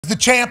The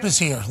champ is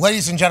here,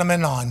 ladies and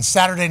gentlemen, on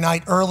Saturday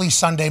night, early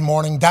Sunday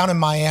morning, down in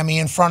Miami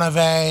in front of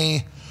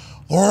a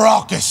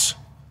raucous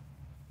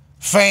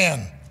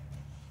fan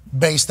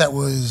base that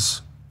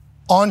was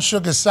on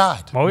Sugar's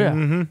side. Oh, yeah.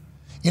 Mm-hmm.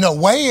 You know,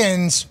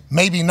 weigh-ins,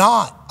 maybe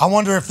not. I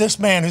wonder if this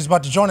man who's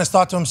about to join us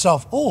thought to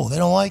himself, oh, they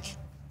don't like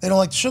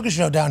the Sugar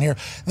Show down here.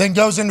 Then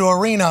goes into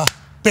arena,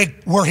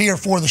 big, we're here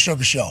for the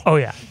Sugar Show. Oh,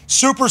 yeah.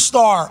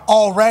 Superstar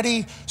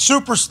already,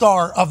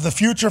 superstar of the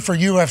future for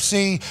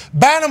UFC,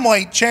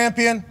 bantamweight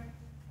champion,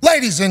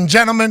 ladies and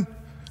gentlemen,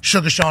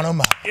 Sugar Sean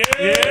O'Malley.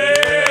 Yeah.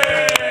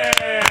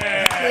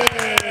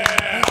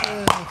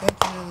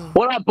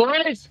 What up,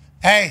 boys?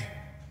 Hey,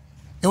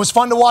 it was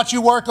fun to watch you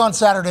work on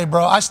Saturday,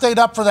 bro. I stayed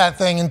up for that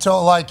thing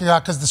until,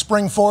 because the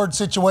spring forward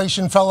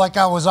situation felt like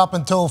I was up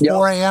until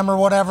 4 a.m. or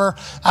whatever.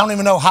 I don't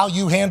even know how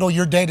you handle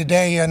your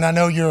day-to-day, and I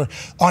know you're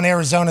on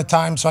Arizona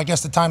time, so I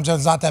guess the time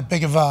zone's not that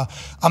big of a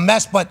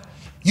mess, but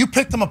you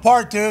picked them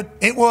apart, dude.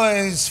 It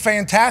was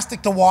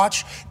fantastic to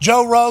watch.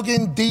 Joe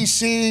Rogan,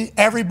 DC,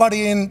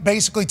 everybody in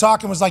basically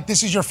talking was like,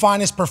 this is your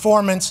finest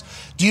performance.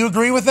 Do you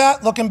agree with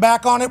that? Looking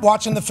back on it,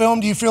 watching the film,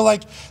 do you feel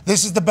like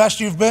this is the best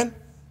you've been?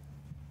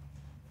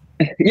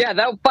 Yeah,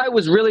 that fight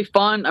was really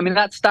fun. I mean,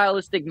 that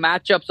stylistic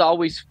matchup's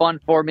always fun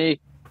for me.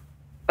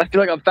 I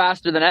feel like I'm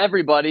faster than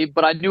everybody,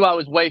 but I knew I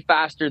was way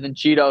faster than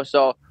Cheeto.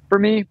 So for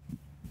me,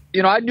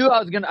 you know, I knew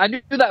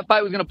that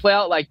fight was gonna play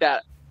out like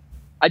that.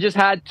 I just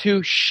had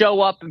to show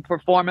up and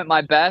perform at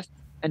my best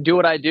and do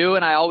what I do,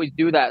 and I always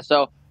do that.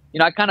 So, you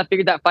know, I kind of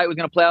figured that fight was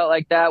gonna play out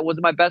like that. Was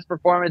it my best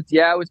performance?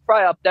 Yeah, it was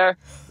probably up there.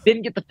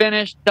 Didn't get the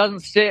finish. Doesn't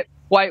sit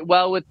quite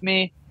well with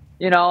me.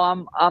 You know,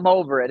 I'm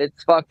over it.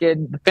 It's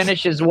fucking, the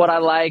finish is what I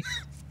like.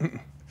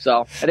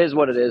 So it is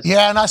what it is.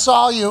 Yeah, and I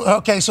saw you.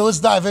 Okay, so let's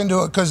dive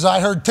into it because I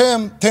heard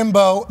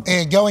Timbo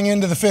going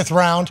into the 5th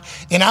round,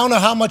 and I don't know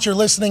how much you're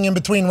listening in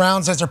between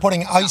rounds as they're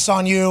putting ice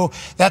on you.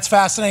 That's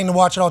fascinating to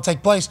watch it all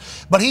take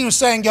place. But he was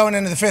saying going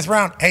into the 5th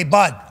round, hey,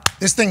 bud,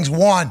 this thing's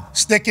won.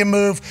 Stick and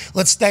move.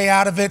 Let's stay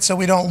out of it so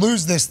we don't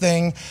lose this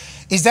thing.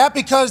 Is that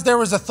because there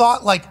was a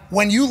thought, like,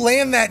 when you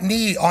land that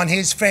knee on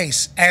his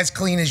face as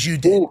clean as you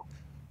did? Ooh.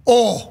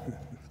 Oh,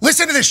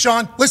 listen to this,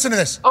 Sean. Listen to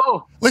this.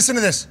 Oh. Listen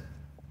to this.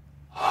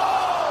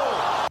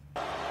 Oh.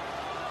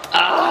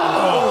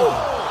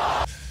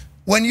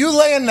 When you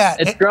land that.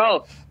 It's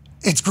gross.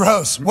 It's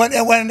gross. When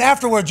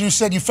afterwards you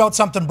said you felt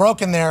something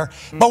broken there.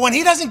 But when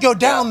he doesn't go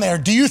down there,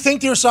 do you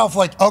think to yourself,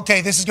 like,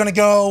 okay, this is going to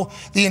go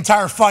the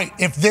entire fight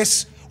if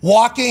this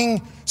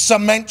walking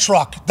cement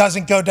truck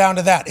doesn't go down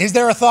to that? Is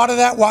there a thought of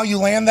that while you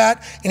land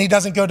that and he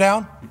doesn't go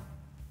down?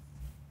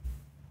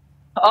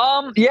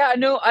 Yeah,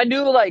 I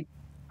knew like,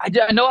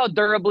 I know how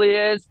durable he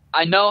is.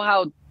 I know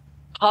how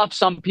tough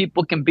some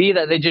people can be,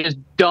 that they just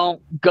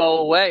don't go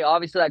away.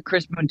 Obviously, that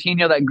Chris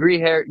Montinho, that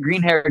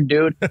green-haired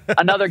dude,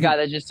 another guy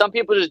that just, some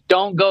people just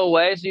don't go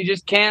away. So you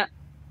just can't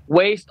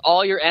waste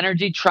all your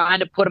energy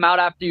trying to put them out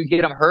after you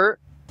get them hurt.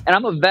 And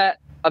I'm a vet.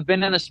 I've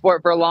been in the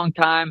sport for a long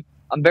time.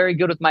 I'm very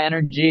good with my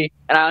energy.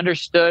 And I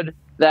understood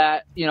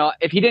that, you know,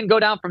 if he didn't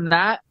go down from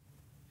that,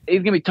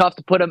 it's going to be tough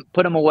to put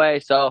him away.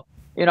 So,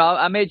 you know,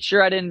 I made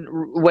sure I didn't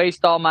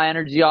waste all my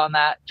energy on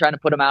that, trying to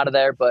put him out of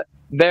there. But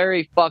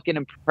very fucking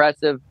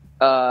impressive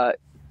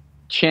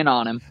chin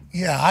on him.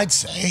 Yeah, I'd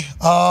say.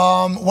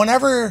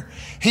 Whenever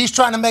he's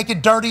trying to make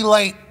it dirty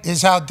late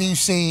is how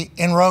DC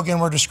and Rogan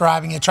were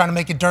describing it, trying to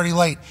make it dirty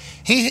late.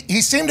 He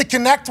seemed to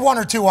connect one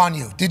or two on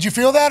you. Did you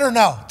feel that or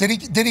no? Did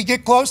he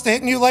get close to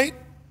hitting you late?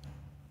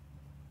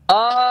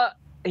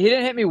 He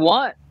didn't hit me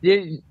once.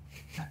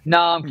 No,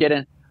 I'm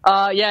kidding.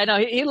 Yeah, no,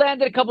 he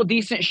landed a couple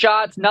decent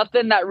shots.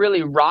 Nothing that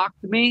really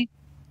rocked me.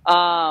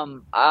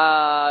 Nothing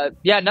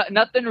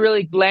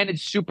really landed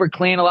super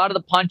clean. A lot of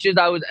the punches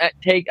I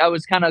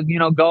was kind of, you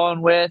know,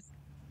 going with.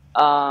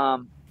 I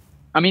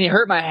mean, he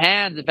hurt my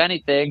hands, if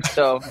anything.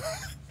 So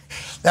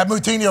that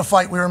Moutinho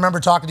fight, we remember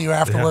talking to you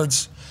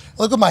afterwards. Yeah.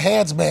 Look at my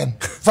hands, man,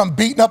 from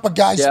beating up a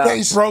guy's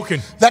face.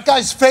 Broken. That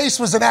guy's face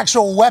was an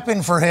actual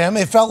weapon for him.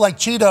 It felt like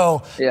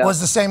Cheeto was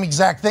the same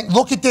exact thing.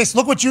 Look at this.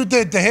 Look what you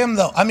did to him,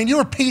 though. I mean, you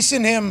were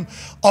piecing him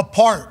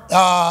apart.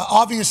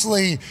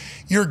 Obviously,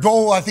 your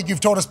goal, I think you've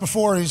told us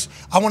before, is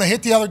I want to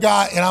hit the other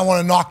guy and I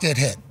want to knock that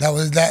hit.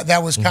 That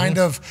was kind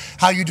of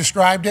how you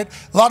described it.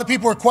 A lot of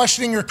people are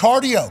questioning your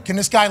cardio. Can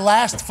this guy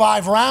last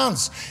 5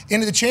 rounds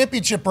into the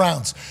championship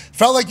rounds?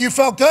 Felt like you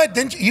felt good,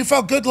 didn't you? You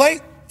felt good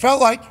late? Felt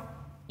like.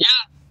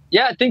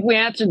 Yeah, I think we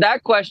answered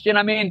that question.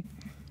 I mean,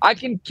 I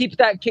can keep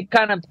that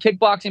kind of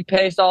kickboxing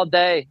pace all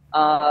day.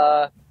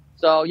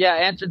 So, yeah,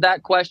 answered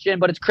that question.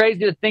 But it's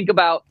crazy to think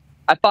about.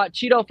 I fought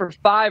Cheeto for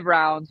 5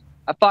 rounds.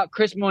 I fought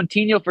Chris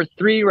Montinho for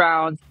 3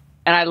 rounds.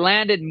 And I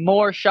landed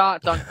more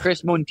shots on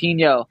Chris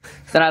Montinho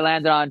than I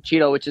landed on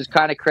Cheeto, which is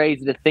kind of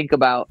crazy to think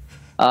about.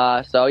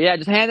 So, yeah,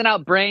 just handing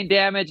out brain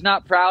damage.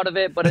 Not proud of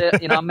it,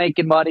 but, I'm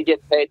making money,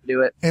 getting paid to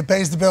do it. It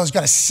pays the bills. You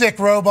got a sick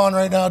robe on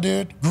right now,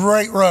 dude.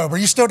 Great robe. Are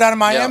you still down in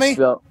Miami?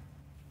 Yeah,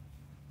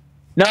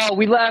 no,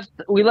 we left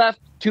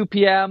 2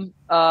 p.m.,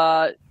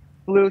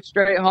 flew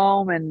straight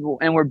home, and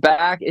we're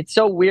back. It's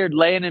so weird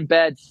laying in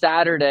bed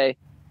Saturday,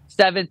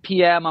 7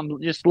 p.m.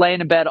 I'm just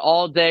laying in bed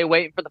all day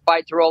waiting for the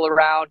fight to roll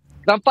around.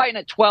 I'm fighting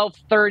at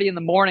 12:30 in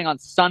the morning on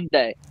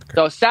Sunday.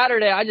 So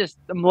Saturday,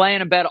 I'm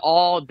laying in bed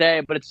all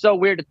day. But it's so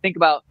weird to think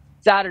about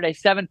Saturday,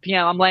 7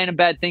 p.m. I'm laying in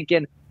bed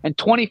thinking in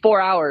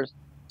 24 hours,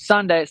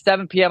 Sunday at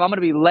 7 p.m., I'm going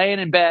to be laying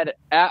in bed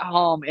at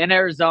home in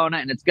Arizona,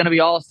 and it's going to be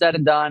all said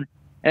and done.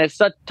 And it's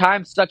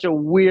such a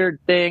weird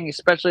thing,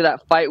 especially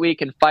that fight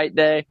week and fight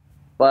day.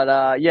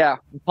 But yeah,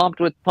 I'm pumped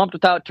with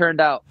how it turned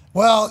out.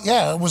 Well,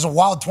 yeah, it was a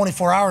wild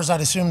 24 hours, I'd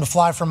assume, to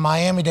fly from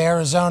Miami to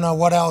Arizona.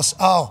 What else?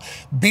 Oh,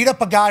 beat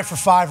up a guy for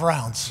 5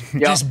 rounds.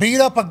 Yep. Just beat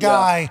up a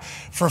guy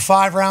for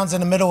 5 rounds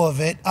in the middle of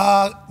it.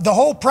 The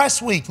whole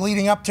press week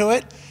leading up to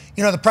it,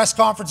 you know, the press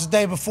conference the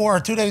day before or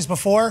 2 days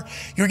before,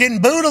 you were getting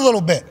booed a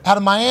little bit out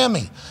of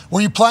Miami.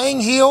 Were you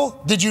playing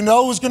heel? Did you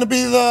know it was going to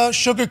be the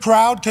Sugar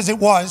crowd? Because it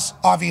was,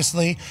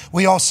 obviously.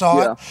 We all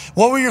saw it.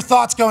 What were your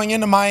thoughts going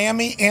into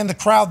Miami and the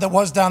crowd that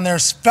was down there?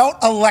 Felt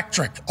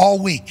electric all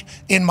week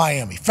in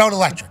Miami. Felt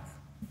electric.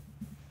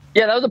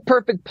 Yeah, that was a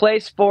perfect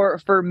place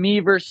for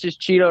me versus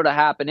Cheeto to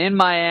happen. In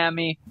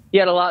Miami, he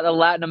had a lot of the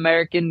Latin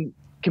American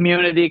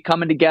community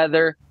coming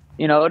together.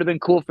 You know, it would have been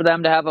cool for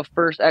them to have a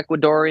first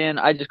Ecuadorian,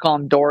 I just call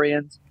them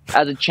Dorians,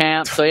 as a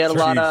champ. So he had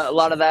a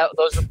lot of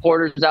those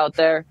reporters out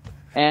there.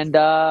 And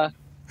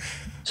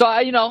so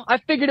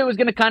I figured it was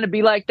going to kind of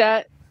be like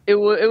that. It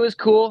was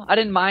cool. I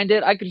didn't mind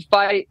it. I could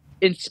fight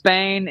in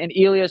Spain, in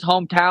Ilia's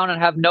hometown,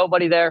 and have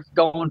nobody there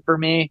going for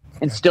me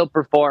and still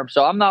perform.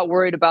 So I'm not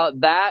worried about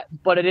that,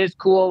 but it is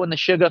cool when the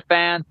Sugar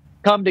fans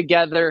come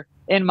together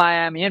in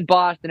Miami, in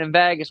Boston, in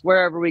Vegas,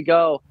 wherever we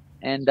go.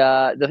 And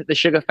the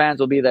Sugar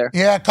fans will be there.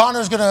 Yeah,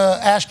 Connor's going to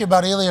ask you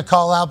about Ilia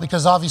call out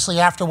because obviously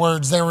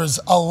afterwards there was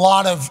a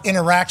lot of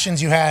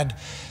interactions you had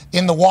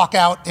in the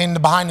walkout, in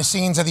the behind the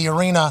scenes of the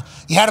arena.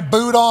 You had a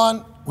boot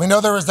on. We know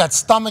there was that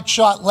stomach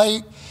shot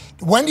late.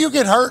 When do you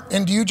get hurt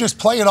and do you just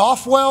play it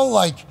off well?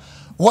 Like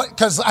what?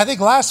 Because I think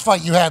last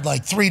fight you had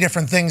like 3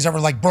 different things that were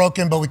like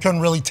broken, but we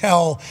couldn't really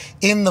tell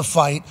in the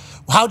fight.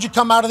 How'd you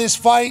come out of this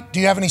fight? Do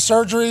you have any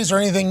surgeries or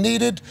anything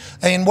needed?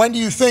 And when do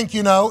you think,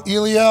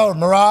 Ilia or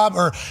Merab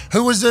or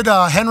who was it?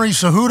 Henry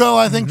Cejudo,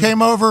 I think,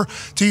 came over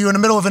to you in the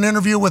middle of an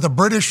interview with a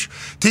British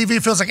TV.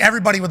 It feels like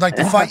everybody would like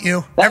to fight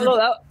you. That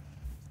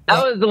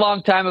was a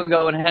long time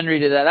ago when Henry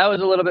did that. That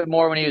was a little bit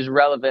more when he was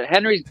relevant.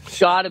 Henry's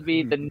got to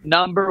be the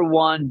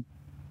 #1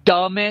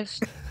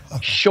 dumbest,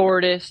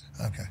 shortest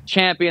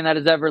champion that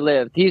has ever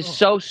lived. He's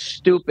so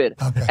stupid.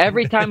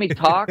 Every time he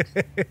talks,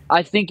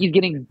 I think he's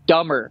getting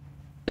dumber.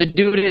 The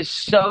dude is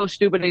so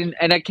stupid,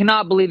 and I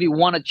cannot believe he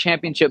won a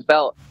championship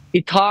belt.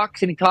 He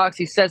talks and he talks.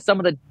 He says some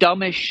of the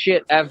dumbest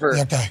shit ever.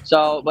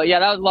 So, but yeah,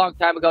 that was a long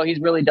time ago. He's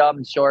really dumb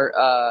and short.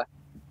 But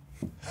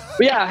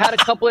yeah, I had a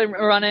couple of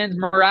run-ins.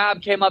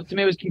 Merab came up to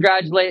me, was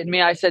congratulating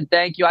me. I said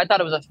thank you. I thought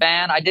it was a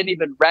fan. I didn't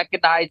even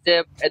recognize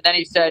him. And then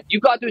he said, "You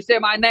got to say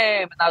my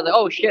name." And I was like,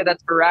 "Oh shit,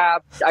 that's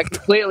Merab." I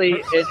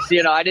completely,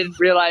 I didn't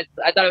realize.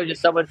 I thought it was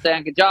just someone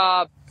saying good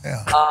job.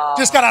 Yeah.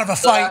 Just got out of a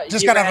fight.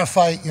 A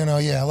fight.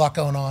 A lot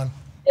going on.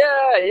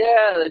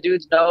 Yeah. The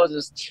dude's nose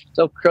is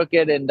so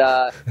crooked, and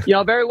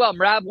very well.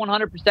 Merab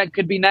 100%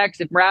 could be next.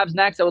 If Merab's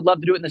next, I would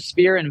love to do it in the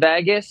Sphere in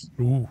Vegas.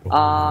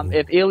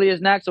 If Ilia's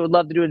next, I would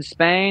love to do it in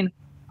Spain.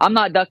 I'm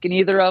not ducking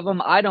either of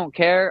them. I don't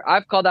care.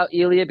 I've called out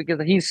Ilia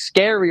because he's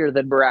scarier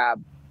than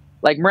Merab.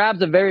 Like,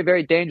 Merab's a very,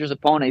 very dangerous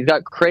opponent. He's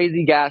got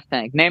crazy gas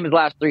tank. Name his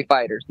last 3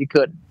 fighters. He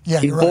couldn't. Yeah,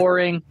 he's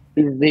boring.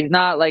 He's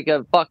not like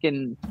a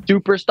fucking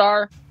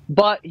superstar,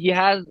 but he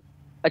has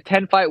a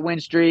 10-fight win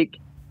streak.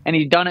 And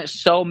he's done it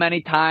so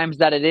many times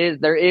that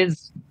there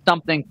is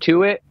something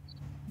to it.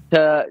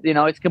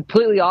 It's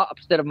completely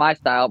opposite of my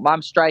style.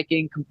 I'm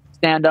striking,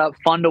 stand up,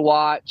 fun to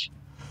watch,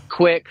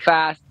 quick,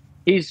 fast.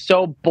 He's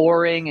so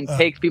boring and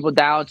takes people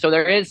down. So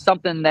there is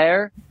something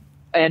there.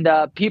 And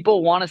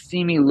people want to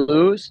see me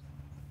lose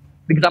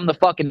because I'm the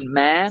fucking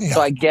man. So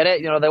I get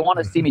it. They want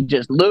to see me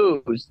just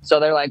lose. So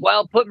they're like,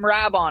 well, put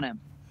Merab on him.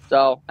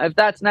 So if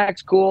that's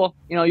next, cool.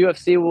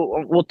 UFC,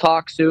 we'll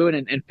talk soon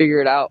and figure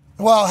it out.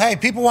 Well, hey,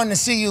 people wanting to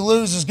see you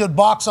lose is good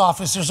box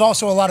office. There's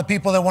also a lot of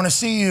people that want to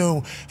see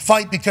you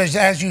fight because,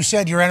 as you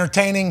said, you're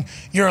entertaining,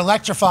 you're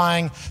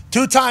electrifying.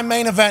 2-time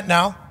main event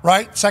now,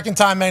 right? 2nd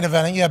time main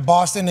eventing. You have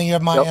Boston and you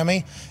have Miami.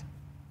 Yep.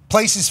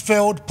 Place is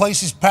filled,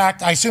 place is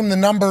packed. I assume the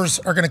numbers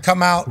are going to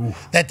come out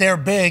that they're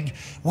big.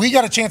 We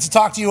got a chance to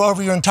talk to you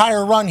over your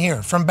entire run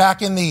here, from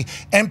back in the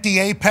empty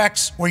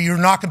Apex where you're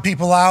knocking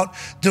people out,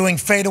 doing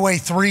fadeaway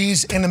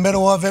threes in the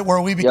middle of it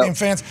where we became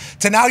fans,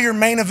 to now your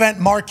main event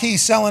marquee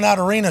selling out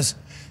arenas.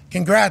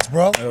 Congrats,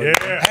 bro.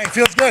 Yeah. Hey,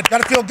 feels good.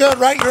 Got to feel good,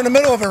 right? You're in the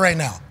middle of it right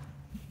now.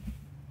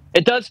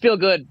 It does feel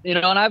good, and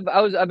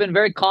I've been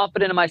very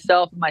confident in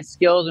myself and my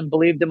skills, and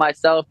believed in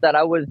myself that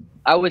I was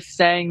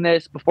saying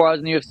this before I was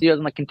in the UFC. I was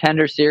in the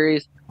Contender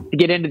Series to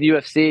get into the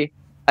UFC.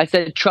 I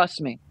said,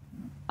 trust me,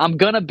 I'm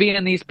gonna be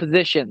in these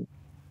positions.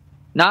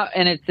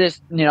 And it's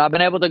just, I've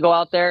been able to go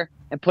out there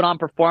and put on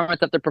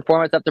performance after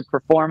performance after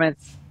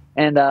performance,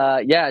 and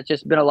it's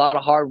just been a lot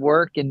of hard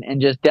work and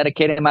just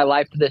dedicating my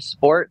life to this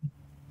sport.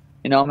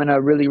 I'm in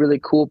a really, really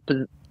cool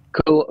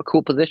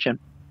position.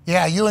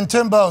 Yeah, you and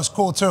Timbo is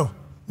cool too.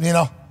 You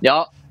know?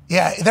 Yep.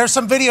 Yeah, there's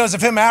some videos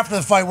of him after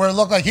the fight where it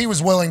looked like he was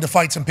willing to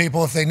fight some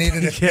people if they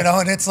needed it, you know,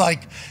 and it's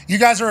like, you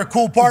guys are a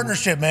cool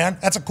partnership, man.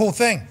 That's a cool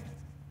thing.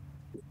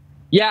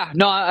 Yeah,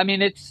 no, I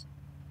mean,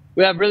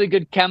 we have really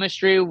good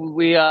chemistry.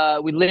 We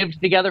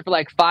lived together for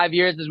like 5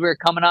 years as we were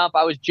coming up.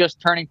 I was just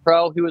turning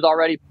pro. He was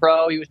already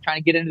pro. He was trying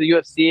to get into the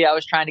UFC. I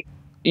was trying to,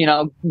 you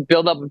know,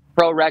 build up a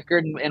pro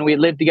record, and we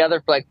lived together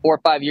for like 4 or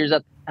 5 years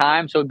at the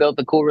time. So we built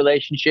a cool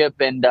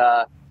relationship, and,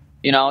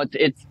 you know,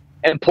 it's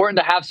important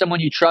to have someone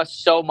you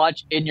trust so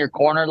much in your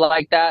corner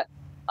like that.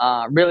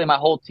 Really, my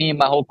whole team,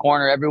 my whole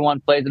corner, everyone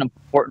plays an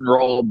important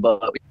role.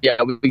 But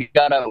yeah, we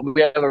have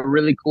a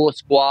really cool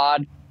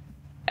squad,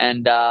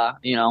 and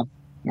you know,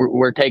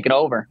 we're taking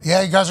over.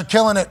 Yeah, you guys are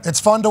killing it. It's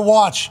fun to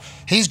watch.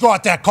 He's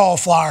got that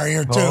cauliflower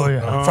here too,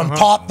 from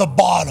top to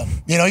bottom.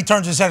 You know, he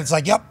turns his head. It's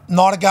like, yep,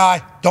 not a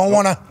guy. Don't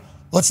want to.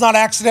 Let's not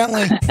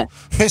accidentally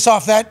piss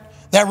off that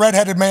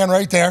redheaded man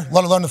right there,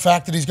 let alone the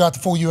fact that he's got the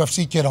full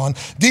UFC kit on.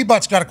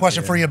 D-Butt's got a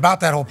question for you about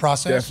that whole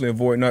process. Definitely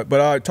avoid that.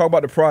 But talk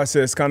about the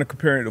process, kind of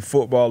comparing it to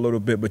football a little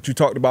bit, but you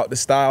talked about the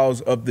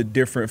styles of the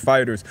different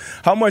fighters.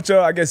 How much,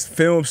 I guess,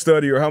 film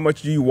study or how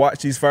much do you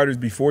watch these fighters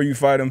before you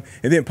fight them?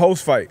 And then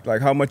post-fight,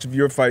 like how much of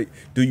your fight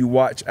do you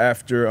watch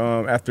after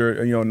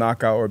you know,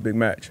 knockout or a big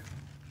match?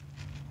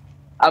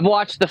 I've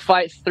watched the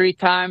fight 3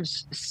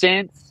 times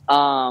since.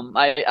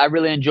 I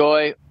really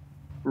enjoy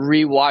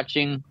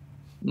rewatching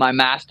my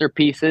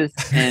masterpieces,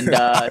 and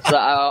so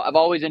I've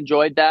always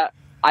enjoyed that.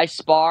 I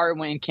spar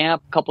when in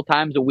camp a couple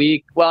times a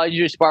week. Well, I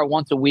usually spar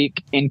once a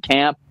week in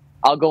camp.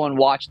 I'll go and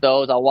watch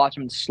those. I'll watch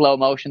them in slow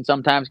motion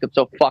sometimes because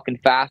I'm so fucking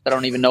fast. I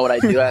don't even know what I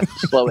do. I have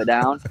to slow it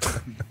down.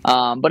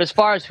 But as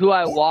far as who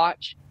I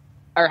watch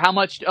or how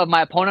much of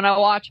my opponent I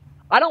watch,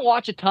 I don't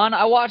watch a ton.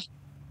 I watch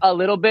a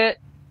little bit,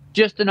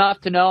 just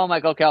enough to know I'm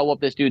like, okay, I'll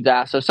whoop this dude's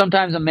ass. So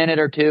sometimes a minute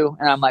or two,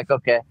 and I'm like,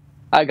 okay,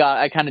 I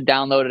kind of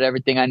downloaded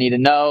everything I need to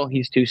know.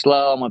 He's too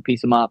slow. I'm going to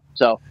piece him up.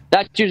 So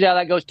that's usually how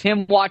that goes.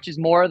 Tim watches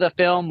more of the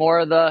film, more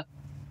of that.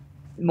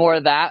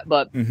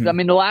 But I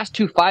mean, the last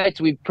 2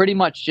 fights, we've pretty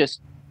much just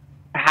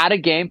had a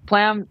game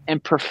plan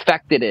and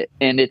perfected it.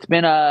 And it's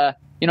been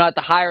you know, at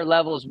the higher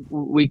levels,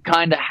 we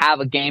kind of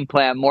have a game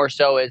plan more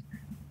so as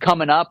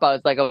coming up. I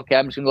was like, okay,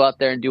 I'm just gonna go out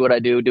there and do what I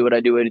do.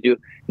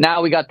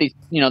 Now we got these,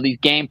 you know, these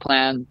game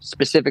plans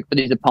specific for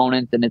these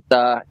opponents, and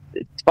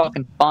it's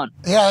fucking fun.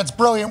 Yeah, it's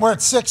brilliant. We're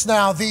at 6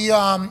 now.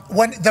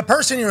 When the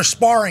person you're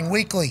sparring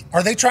weekly,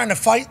 are they trying to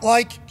fight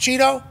like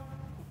Cheeto?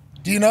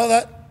 Do you know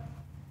that?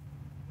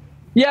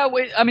 Yeah,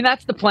 I mean,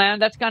 that's the plan.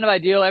 That's kind of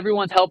ideal.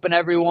 Everyone's helping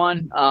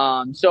everyone.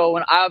 So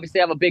when I obviously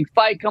have a big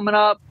fight coming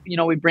up, you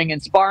know, we bring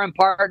in sparring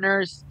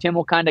partners. Tim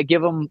will kind of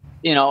give them,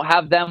 you know,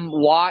 have them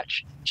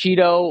watch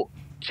Cheeto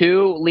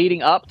too,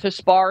 leading up to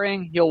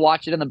sparring. He'll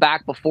watch it in the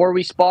back before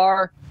we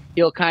spar.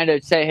 He'll kind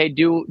of say, hey,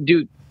 do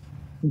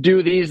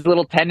these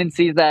little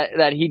tendencies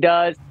that he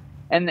does.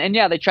 And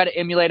yeah, they try to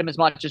emulate him as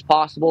much as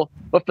possible.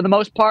 But for the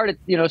most part, it's,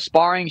 you know,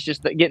 sparring is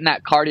just getting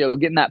that cardio,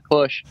 getting that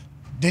push.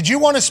 Did you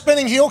want a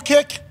spinning heel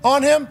kick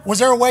on him? Was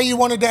there a way you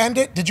wanted to end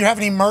it? Did you have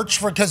any merch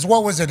for, because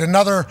what was it,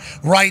 another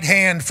right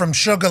hand from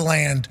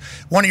Sugarland,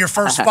 one of your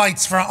first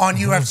fights on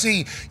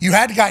UFC. You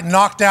had got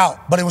knocked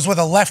out, but it was with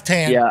a left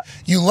hand. Yeah.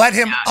 You let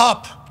him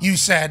up, you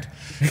said,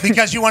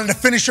 because you wanted to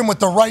finish him with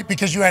the right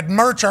because you had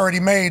merch already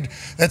made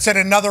that said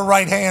another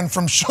right hand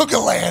from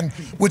Sugarland,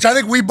 which I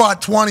think we bought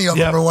 20 of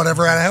them or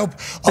whatever, and I hope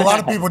a lot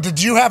of people.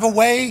 Did you have a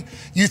way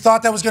you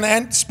thought that was going to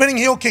end? Spinning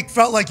heel kick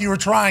felt like you were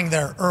trying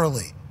there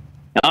early.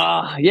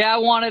 Yeah,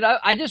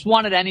 I just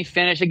wanted any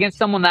finish against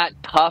someone that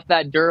tough,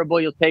 that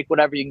durable. You'll take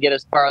whatever you can get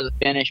as far as a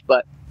finish.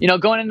 But, you know,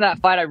 going into that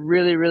fight, I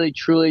really, really,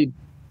 truly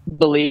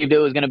believed it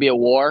was going to be a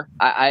war.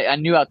 I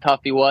knew how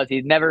tough he was.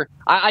 He's never,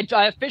 I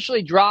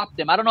officially dropped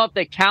him. I don't know if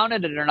they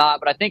counted it or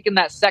not, but I think in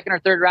that second or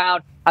third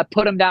round, I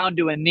put him down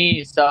to a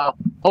knee. So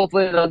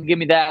hopefully they'll give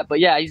me that. But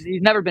yeah,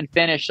 he's never been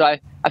finished. So I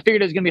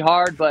figured it was going to be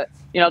hard, but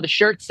you know, the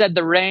shirt said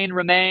the reign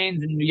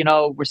remains, and you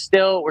know, we're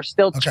still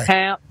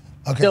champ.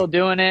 Okay. Still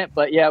doing it,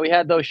 but yeah, we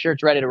had those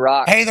shirts ready to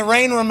rock. Hey, the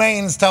rain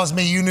remains tells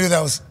me you knew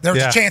there's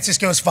a chance this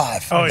goes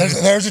 5. Oh,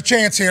 there's a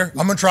chance here.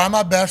 I'm going to try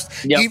my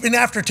best. Yep. Even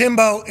after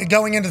Timbo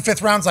going into the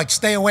 5th round's like,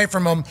 stay away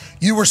from him,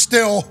 you were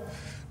still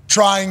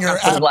trying your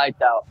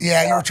lights out.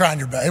 Yeah, you were trying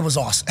your best. It was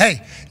awesome.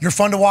 Hey, you're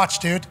fun to watch,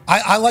 dude.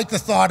 I like the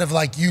thought of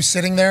like you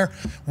sitting there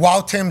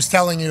while Tim's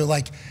telling you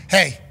like,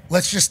 hey,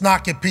 let's just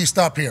not get pieced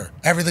up here.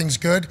 Everything's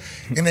good.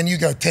 And then you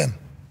go, Tim,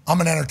 I'm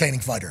an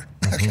entertaining fighter.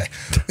 Okay.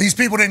 These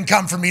people didn't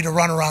come for me to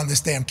run around this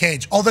damn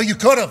cage. Although you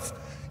could have.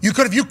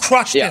 You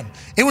crushed him.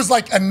 It was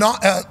like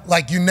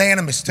like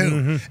unanimous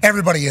too.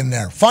 Everybody in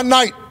there. Fun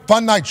night,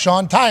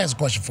 Sean. Ty has a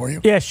question for you.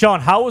 Yeah,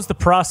 Sean, how was the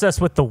process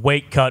with the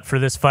weight cut for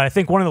this fight? I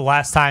think one of the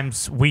last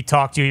times we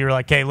talked to you, you were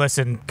like, hey,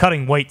 listen,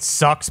 cutting weight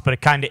sucks, but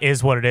it kind of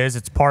is what it is.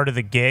 It's part of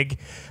the gig.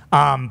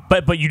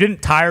 But you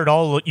didn't tire at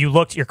all. Your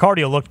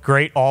cardio looked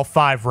great all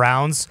 5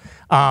 rounds.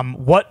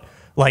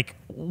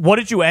 What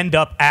did you end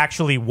up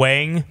actually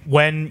weighing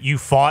when you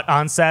fought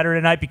on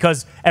Saturday night?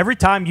 Because every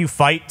time you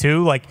fight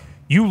too, like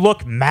you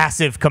look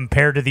massive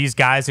compared to these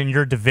guys in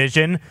your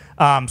division.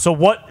 So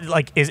what,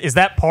 like, is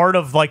that part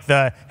of like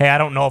the, hey, I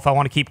don't know if I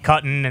want to keep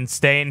cutting and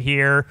staying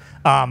here?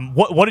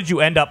 What did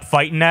you end up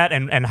fighting at,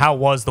 and how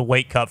was the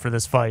weight cut for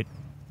this fight?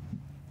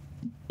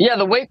 Yeah,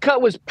 the weight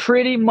cut was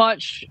pretty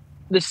much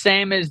the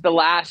same as the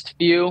last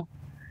few.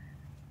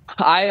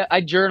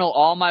 I journal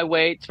all my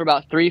weights for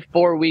about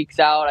 3-4 weeks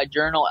out. I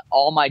journal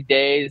all my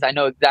days. I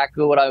know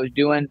exactly what I was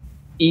doing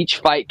each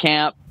fight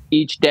camp,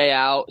 each day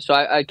out. So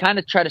I kind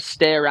of try to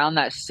stay around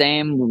that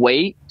same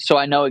weight, so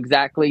I know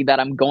exactly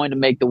that I'm going to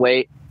make the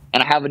weight.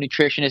 And I have a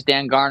nutritionist,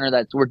 Dan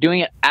Garner, we're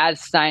doing it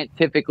as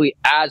scientifically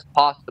as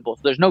possible.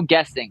 So there's no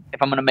guessing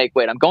if I'm going to make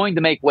weight. I'm going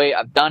to make weight.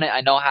 I've done it. I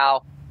know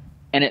how.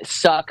 And it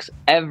sucks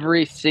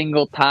every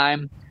single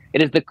time.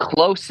 It is the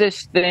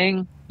closest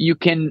thing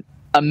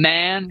a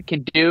man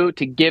can do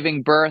to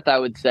giving birth, I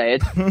would say.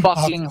 It's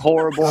fucking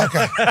horrible.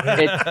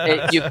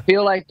 You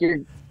feel like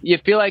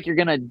you're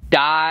gonna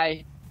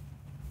die.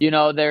 You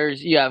know,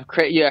 you have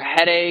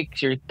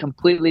headaches. You're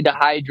completely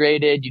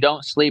dehydrated. You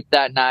don't sleep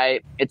that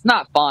night. It's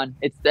not fun.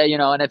 It's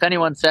and if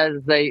anyone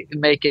says they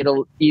make it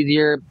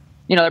easier,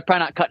 they're probably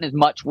not cutting as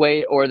much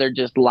weight, or they're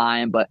just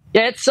lying. But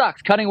yeah, it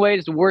sucks. Cutting weight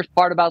is the worst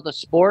part about the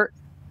sport.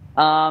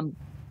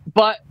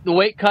 But the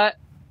weight cut,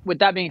 with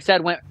that being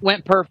said,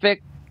 went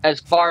perfect. As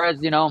far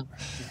as, that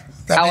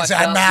means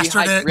I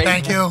mastered it.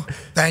 Thank you.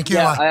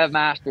 Yeah, I have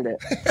mastered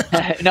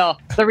it. No,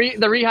 the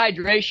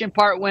rehydration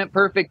part went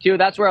perfect too.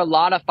 That's where a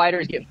lot of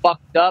fighters get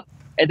fucked up.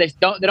 And they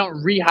don't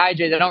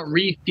rehydrate. They don't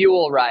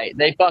refuel right.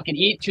 They fucking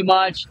eat too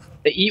much.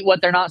 They eat what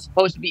they're not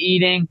supposed to be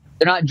eating.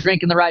 They're not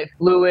drinking the right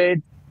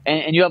fluids.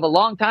 And you have a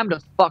long time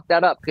to fuck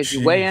that up, because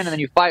you weigh in and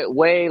then you fight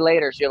way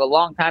later. So you have a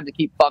long time to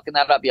keep fucking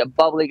that up. You have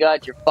bubbly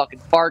guts, your fucking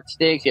fart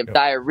stinks, you have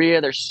diarrhea.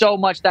 There's so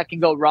much that can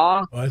go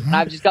wrong. And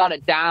I've just got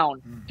it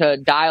down to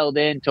dialed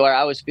in to where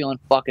I was feeling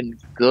fucking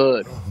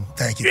good.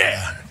 Thank you.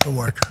 Yeah. Good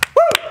work.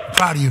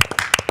 Proud of you.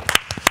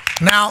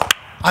 Now,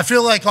 I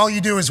feel like all you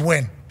do is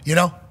win.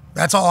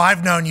 That's all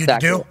I've known you to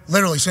do,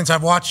 literally, since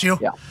I've watched you.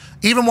 Yeah.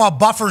 Even while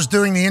Buffer's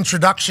doing the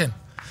introduction.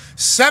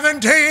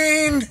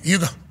 17, you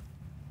go.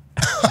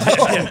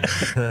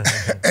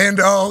 And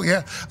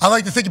I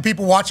like to think of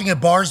people watching at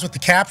bars with the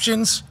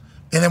captions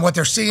and then what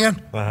they're seeing.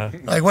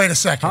 Like, wait a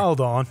second, hold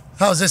on,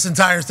 how does this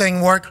entire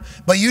thing work?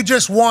 But you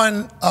just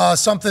won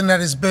something that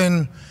has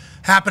been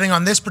happening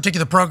on this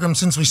particular program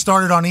since we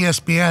started on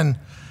ESPN.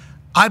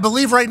 I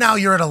believe right now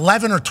you're at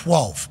 11 or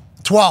 12.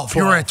 12.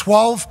 You're at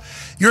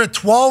 12. You're at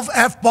 12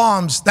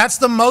 F-bombs. That's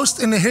the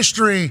most in the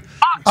history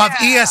of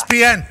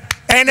ESPN.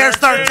 And there's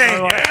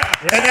 13.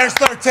 And there's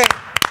 13.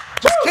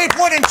 Just keep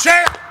winning,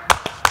 champ.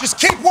 Just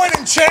keep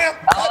winning, champ.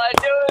 All I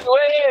do is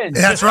win.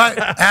 That's right.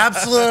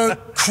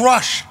 Absolute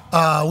crush.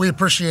 We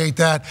appreciate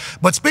that.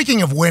 But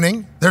speaking of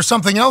winning, there's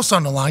something else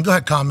on the line. Go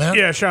ahead, comment.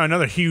 Yeah, Sean,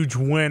 another huge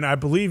win. I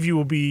believe you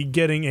will be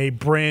getting a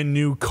brand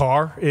new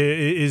car.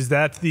 Is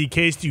that the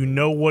case? Do you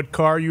know what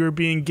car you are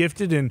being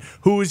gifted, and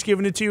who is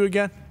giving it to you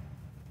again?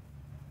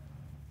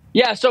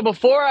 Yeah, so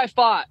before I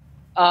fought,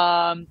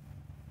 Aiden,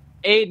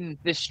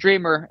 this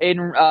streamer,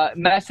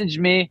 messaged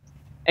me.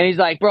 And he's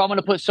like, bro, I'm going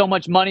to put so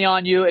much money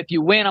on you. If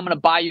you win, I'm going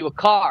to buy you a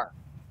car.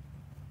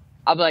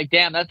 I'm like,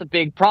 damn, that's a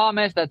big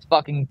promise. That's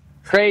fucking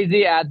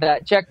crazy. Add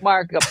that check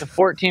mark up to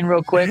 14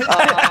 real quick. So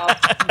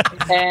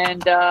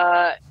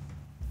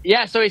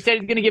he said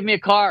he's going to give me a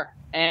car.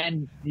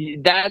 And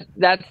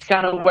that's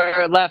kind of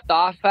where it left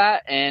off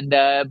at. And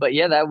but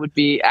yeah, that would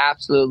be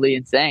absolutely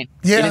insane.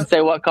 Yeah. He didn't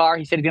say what car.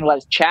 He said he's going to let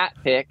his chat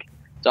pick.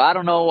 So I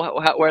don't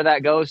know where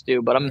that goes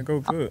to, but I'm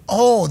go good.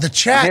 Oh, the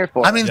chat.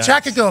 The Yes.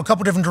 chat could go a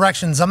couple different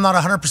directions. I'm not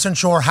 100%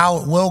 sure how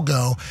it will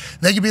go.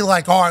 They could be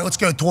like, all right, let's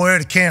go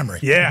Toyota Camry.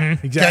 Yeah,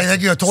 exactly. Okay, they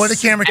could go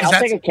Toyota Camry. I'll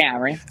take a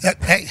Camry.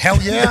 Hey,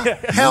 hell yeah.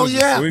 Hell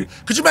yeah. Sweet.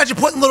 Could you imagine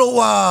putting little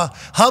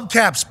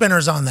hubcap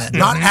spinners on that?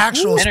 Not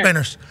actual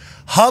spinners.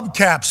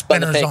 Hubcap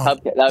spinners fake on.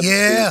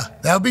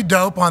 hubcap. That would be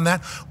dope on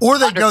that. Or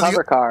they go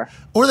car.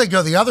 Or they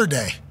go the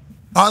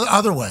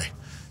other way.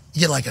 You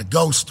get like a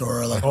Ghost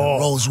or like a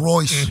Rolls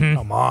Royce.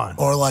 Come on.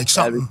 Or like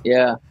something.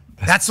 Yeah.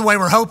 That's the way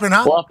we're hoping,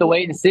 huh? We'll have to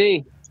wait and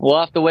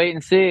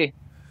see.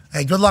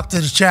 Hey, good luck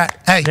to the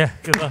chat. Hey,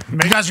 Good luck. you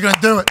guys are going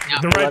to do it.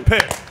 The right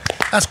pick.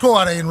 That's cool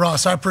out of Aiden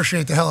Ross. I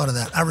appreciate the hell out of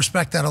that. I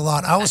respect that a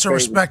lot. I also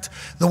respect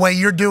the way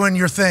you're doing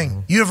your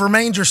thing. You have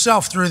remained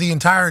yourself through the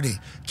entirety.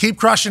 Keep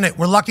crushing it.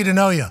 We're lucky to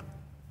know you.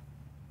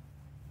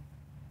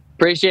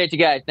 Appreciate you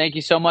guys. Thank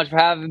you so much for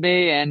having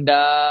me. And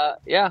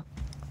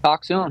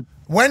talk soon.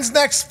 When's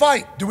next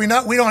fight? Do we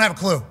know? We don't have a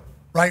clue,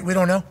 right? We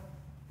don't know.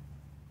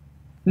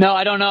 No,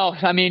 I don't know.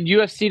 I mean,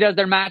 UFC does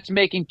their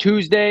matchmaking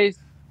Tuesdays,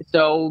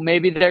 so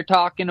maybe they're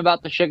talking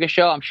about the Sugar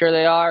Show. I'm sure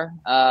they are.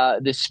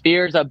 The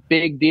Sphere's a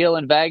big deal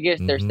in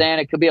Vegas. They're saying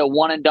it could be a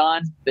one and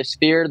done. The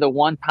Sphere, the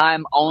one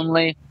time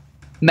only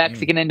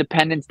Mexican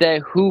Independence Day.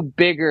 Who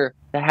bigger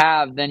to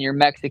have than your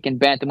Mexican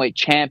bantamweight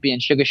champion,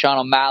 Sugar Sean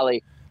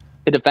O'Malley,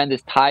 to defend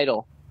his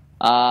title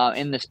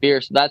in the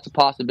Sphere? So that's a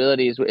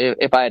possibility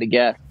if I had to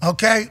guess.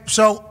 Okay,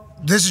 so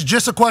this is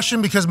just a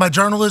question because my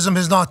journalism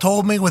has not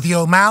told me with the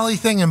O'Malley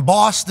thing in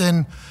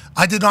Boston.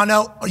 I did not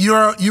know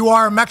you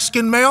are a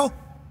Mexican male.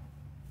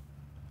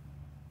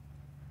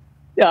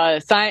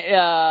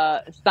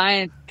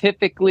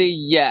 Scientifically,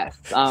 yes.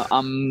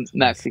 I'm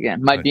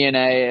Mexican. My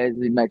DNA is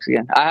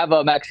Mexican. I have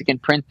a Mexican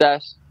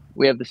princess.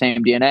 We have the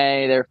same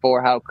DNA.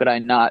 Therefore, how could I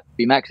not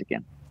be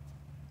Mexican?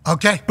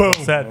 Okay. Boom.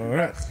 Well said.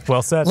 Right.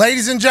 Well said.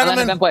 Ladies and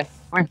gentlemen.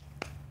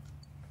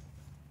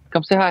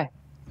 Come say hi.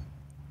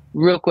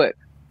 Real quick.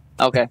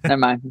 Okay, never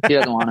mind. She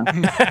doesn't want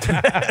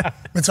to.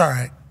 It's all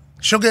right.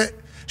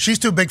 She's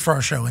too big for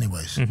our show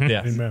anyways. Mm-hmm.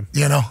 Yeah. Amen.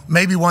 You know,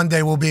 maybe one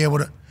day we'll be able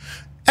to.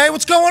 Hey,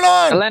 what's going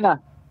on?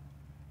 Elena.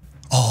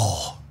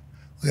 Oh.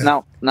 Yeah.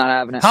 No, not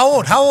having it. How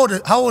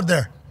old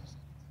there?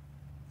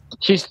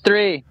 She's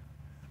 3.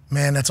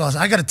 Man, that's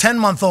awesome. I got a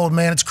 10-month-old,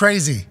 man. It's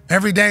crazy.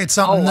 Every day it's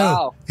something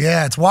wow. new.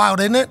 Yeah, it's wild,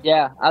 isn't it?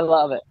 Yeah, I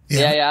love it.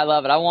 Yeah. Yeah, I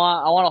love it. I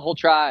want a whole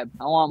tribe.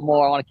 I want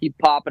more. I want to keep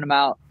popping them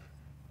out.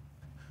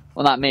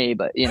 Well, not me,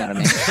 but you know what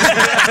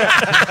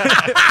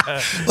I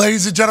mean.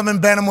 Ladies and gentlemen,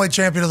 bantamweight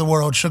champion of the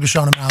world, Sugar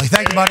Sean O'Malley.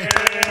 Thank you, buddy.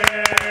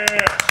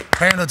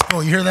 Aaron, that's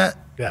cool. You hear that?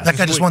 Yeah, that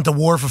guy just went to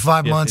war for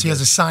 5 months. He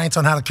has a science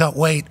on how to cut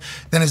weight.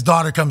 Then his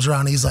daughter comes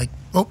around. And he's like,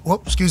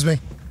 oh, excuse me.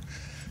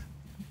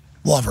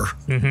 Love her.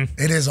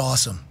 Mm-hmm. It is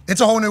awesome. It's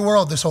a whole new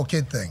world, this whole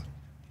kid thing.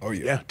 Oh,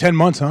 yeah. 10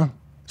 months, huh?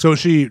 So is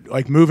she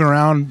like moving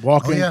around,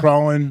 walking,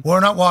 crawling? We're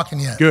not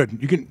walking yet. Good.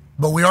 You can.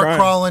 But we are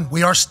crawling.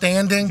 We are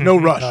standing. No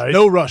rush. Nice.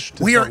 No rush.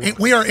 We are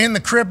in the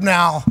crib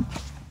now.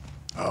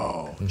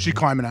 Oh, she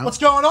climbing out. What's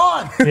going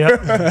on?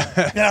 Yep.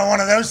 One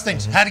of those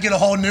things. Had to get a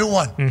whole new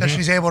one because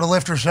she's able to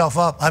lift herself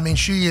up. I mean,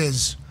 she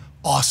is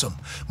awesome.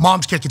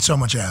 Mom's kicking so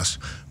much ass.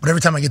 But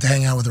every time I get to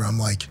hang out with her, I'm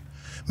like,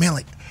 man,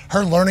 like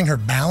her learning her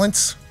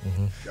balance.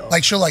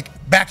 Like she'll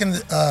back in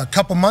a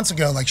couple months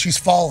ago, like she's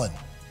fallen.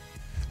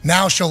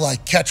 Now she'll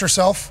catch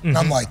herself. And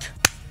I'm like.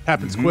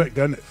 Happens quick,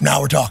 doesn't it?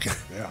 Now we're talking.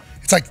 Yeah.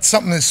 It's like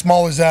something as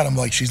small as that. I'm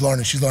like, she's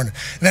learning. And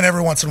then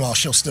every once in a while,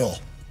 she'll still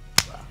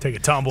take a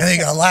tumble. And then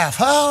you gotta laugh.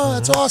 Oh,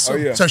 that's awesome. Oh,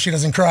 yeah. So she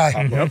doesn't cry.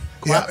 Yep.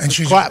 Yeah, and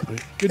she's clap.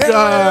 Good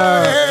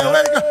job.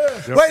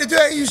 Way to do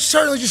that. You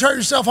certainly just hurt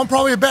yourself. I'm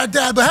probably a bad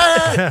dad, but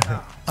hey.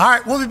 All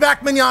right, we'll be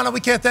back, manana. We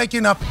can't thank you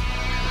enough.